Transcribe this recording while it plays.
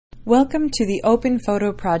Welcome to the Open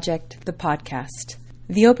Photo Project, the podcast.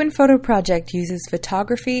 The Open Photo Project uses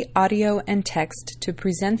photography, audio, and text to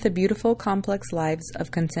present the beautiful, complex lives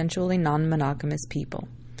of consensually non-monogamous people.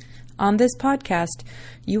 On this podcast,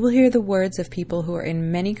 you will hear the words of people who are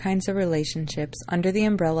in many kinds of relationships under the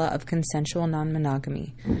umbrella of consensual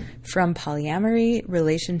non-monogamy, from polyamory,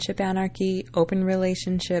 relationship anarchy, open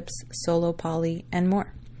relationships, solo poly, and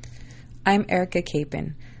more. I'm Erica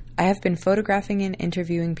Capin. I have been photographing and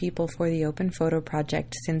interviewing people for the Open Photo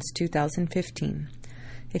Project since 2015.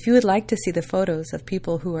 If you would like to see the photos of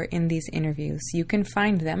people who are in these interviews, you can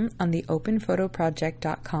find them on the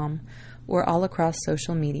openphotoproject.com or all across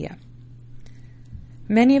social media.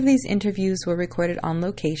 Many of these interviews were recorded on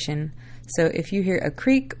location, so if you hear a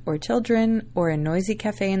creak or children or a noisy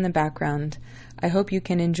cafe in the background, I hope you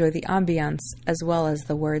can enjoy the ambiance as well as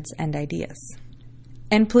the words and ideas.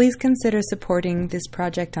 And please consider supporting this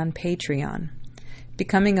project on Patreon.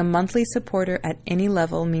 Becoming a monthly supporter at any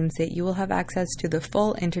level means that you will have access to the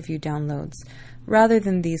full interview downloads, rather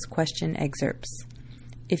than these question excerpts.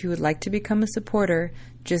 If you would like to become a supporter,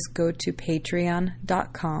 just go to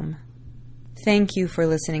patreon.com. Thank you for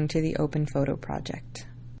listening to the Open Photo Project.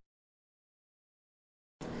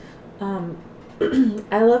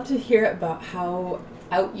 I love to hear about how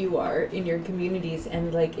out you are in your communities,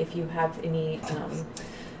 and like if you have any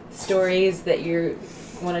stories that you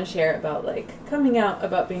want to share about like coming out,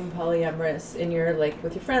 about being polyamorous in your, like,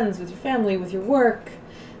 with your friends, with your family, with your work,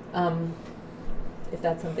 if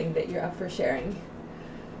that's something that you're up for sharing.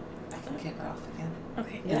 I can kick it off again.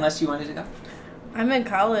 Okay. Yeah. Unless you wanted to go. I'm in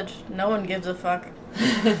college. No one gives a fuck.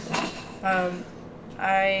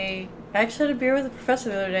 I actually had a beer with a professor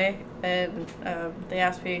the other day, and they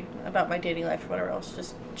asked me about my dating life or whatever else,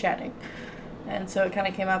 just chatting. And so it kind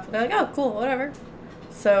of came up, and they're like, oh, cool, whatever.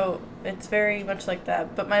 So it's very much like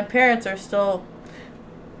that. But my parents are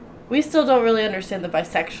we still don't really understand the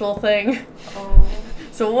bisexual thing. Oh.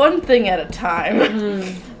 So one thing at a time.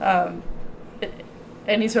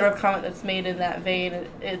 Any sort of comment that's made in that vein,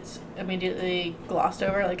 it's immediately glossed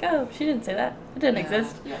over, like, oh, she didn't say that. It didn't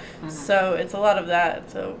exist. Yeah. Mm-hmm. So it's a lot of that.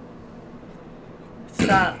 So it's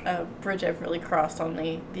not a bridge I've really crossed on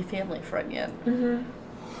the family front yet. Mm-hmm.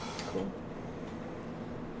 Cool.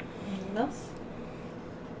 Anything else?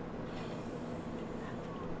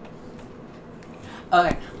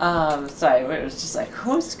 Okay. Sorry, it was just like,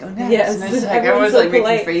 who's going next? Yes, and I was so like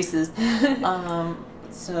polite. making faces.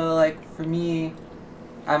 So like for me,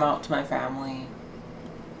 I'm out to my family.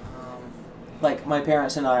 Like my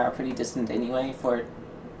parents and I are pretty distant anyway for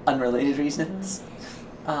unrelated reasons.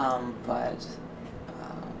 But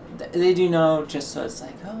they do know, just so it's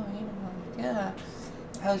like, oh, yeah,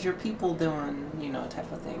 how's your people doing,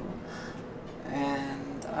 type of thing.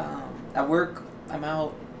 And at work, I'm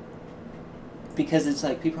out because it's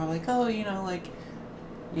like people are like, oh,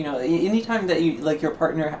 anytime that you, like, your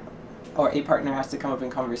partner or a partner has to come up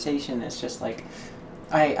in conversation, it's just like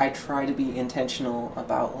I try to be intentional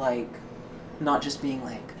about, like, not just being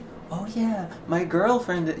like, oh yeah, my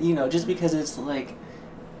girlfriend, just because it's like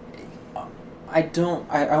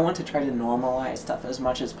I want to try to normalize stuff as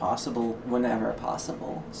much as possible whenever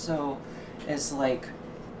possible. So it's like,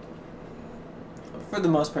 for the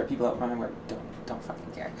most part, people at my work don't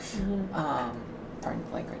fucking care. Mm-hmm. Pardon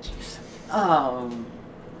the language.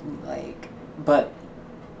 But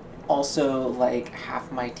also, like,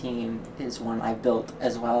 half my team is one I built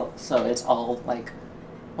as well. So it's all like,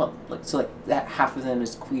 that half of them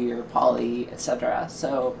is queer, poly, etc.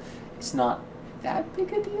 So it's not that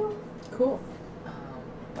big a deal. Cool.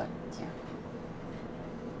 But yeah.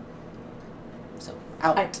 So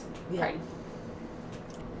out. Yeah.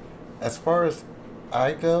 As far as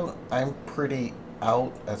I go, I'm pretty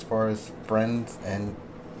out as far as friends and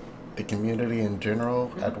the community in general.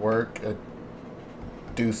 Mm-hmm. At work. I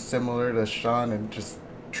do similar to Sean and just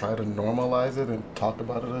try to normalize it and talk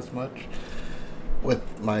about it as much.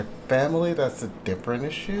 With my family, that's a different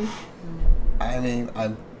issue. I mean,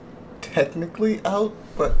 I'm technically out,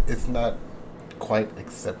 but it's not quite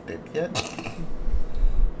accepted yet.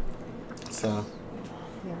 So.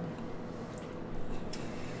 Yeah.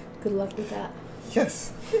 Good luck with that.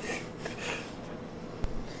 Yes.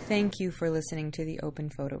 Thank you for listening to the Open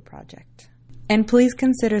Photo Project. And please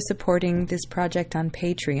consider supporting this project on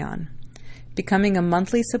Patreon. Becoming a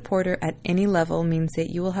monthly supporter at any level means that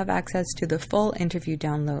you will have access to the full interview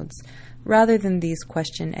downloads, rather than these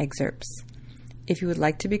question excerpts. If you would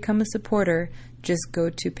like to become a supporter, just go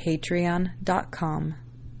to patreon.com.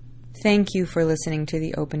 Thank you for listening to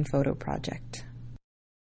the Open Photo Project.